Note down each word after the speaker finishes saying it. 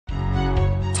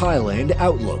Thailand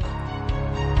Outlook.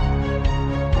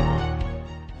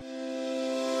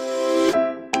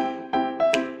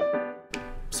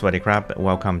 Swadee krab,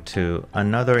 welcome to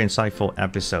another insightful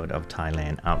episode of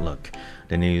Thailand Outlook,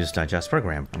 the news digest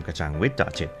program. I'm Kachang with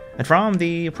Dachit. And from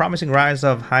the promising rise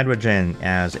of hydrogen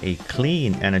as a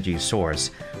clean energy source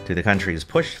to the country's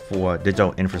push for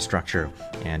digital infrastructure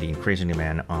and the increasing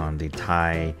demand on the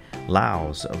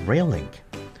Thai-Laos rail link,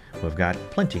 we've got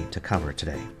plenty to cover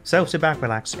today. So sit back,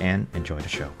 relax, and enjoy the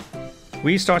show.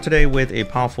 We start today with a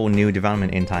powerful new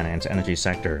development in Thailand's energy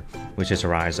sector, which is the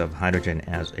rise of hydrogen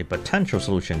as a potential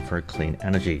solution for clean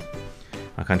energy.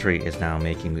 Our country is now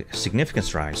making significant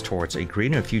strides towards a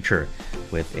greener future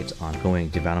with its ongoing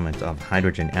development of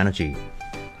hydrogen energy.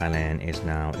 Thailand is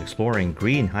now exploring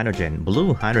green hydrogen,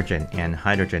 blue hydrogen, and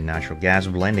hydrogen natural gas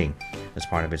blending as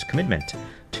part of its commitment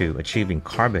to achieving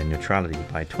carbon neutrality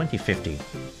by 2050.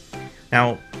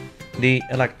 Now, the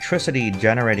Electricity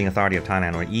Generating Authority of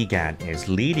Thailand, or EGAT, is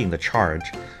leading the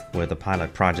charge with a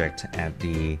pilot project at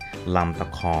the Lam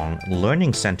Takong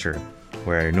Learning Center,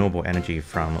 where renewable energy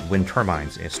from wind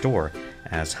turbines is stored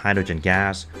as hydrogen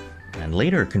gas and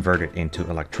later converted into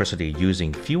electricity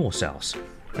using fuel cells.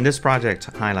 And this project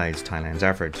highlights Thailand's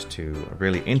efforts to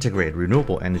really integrate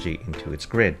renewable energy into its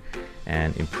grid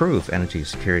and improve energy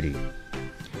security.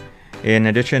 In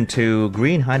addition to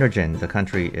green hydrogen, the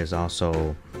country is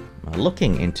also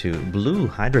looking into blue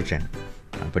hydrogen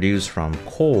produced from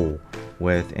coal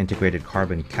with integrated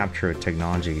carbon capture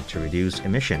technology to reduce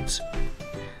emissions.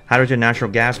 Hydrogen natural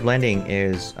gas blending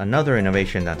is another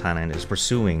innovation that Thailand is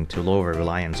pursuing to lower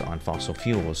reliance on fossil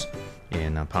fuels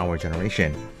in power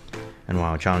generation. And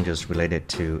while challenges related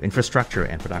to infrastructure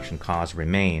and production costs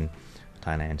remain,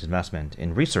 Thailand's investment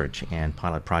in research and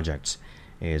pilot projects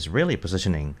is really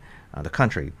positioning the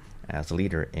country as a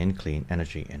leader in clean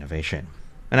energy innovation.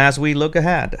 And as we look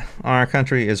ahead, our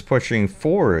country is pushing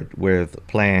forward with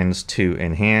plans to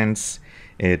enhance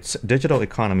its digital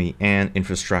economy and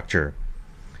infrastructure.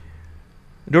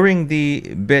 During the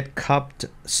BitCup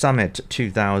Summit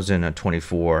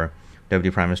 2024,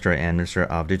 Deputy Prime Minister and Minister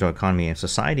of Digital Economy and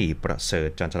Society,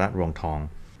 Praseut Jantarat-Rongthong,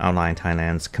 outlined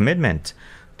Thailand's commitment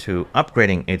to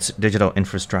upgrading its digital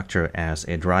infrastructure as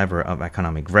a driver of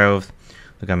economic growth.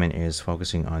 The government is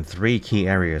focusing on three key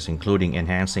areas, including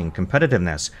enhancing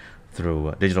competitiveness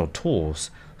through digital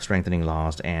tools, strengthening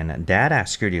laws and data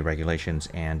security regulations,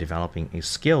 and developing a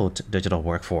skilled digital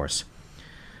workforce.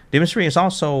 The ministry is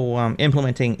also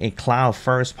implementing a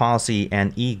cloud-first policy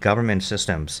and e-government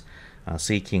systems,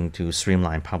 seeking to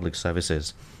streamline public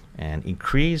services and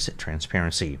increase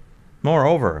transparency.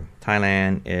 Moreover,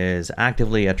 Thailand is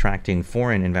actively attracting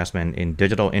foreign investment in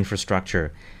digital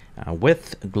infrastructure,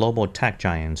 with global tech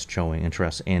giants showing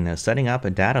interest in setting up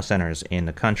data centers in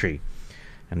the country.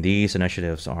 And these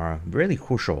initiatives are really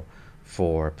crucial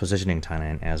for positioning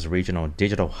Thailand as a regional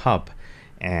digital hub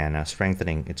and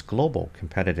strengthening its global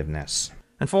competitiveness.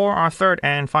 And for our third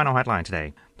and final headline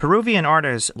today, Peruvian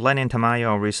artist Lenin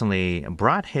Tamayo recently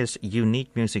brought his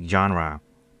unique music genre,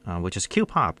 which is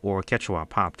Q-pop or Quechua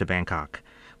pop, to Bangkok,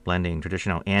 blending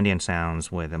traditional Andean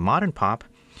sounds with modern pop.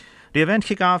 The event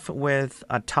kicked off with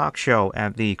a talk show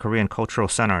at the Korean Cultural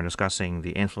Center discussing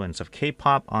the influence of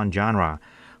K-pop on genre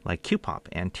like Q-pop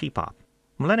and T-pop.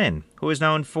 Lenin, who is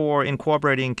known for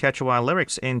incorporating Quechua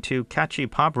lyrics into catchy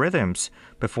pop rhythms,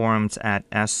 performs at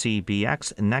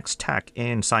SCBX Next Tech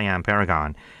in Siam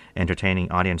Paragon,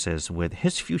 entertaining audiences with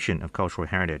his fusion of cultural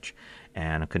heritage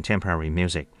and contemporary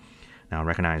music. Now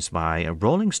recognized by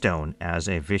Rolling Stone as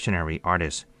a visionary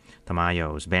artist,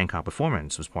 Tamayo's Bangkok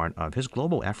performance was part of his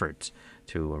global efforts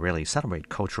to really celebrate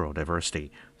cultural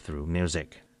diversity through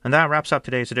music. And that wraps up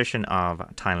today's edition of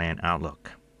Thailand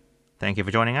Outlook. Thank you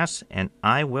for joining us, and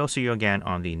I will see you again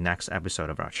on the next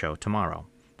episode of our show tomorrow.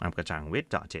 I'm Kachang with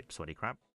Dachit. Swadee krab.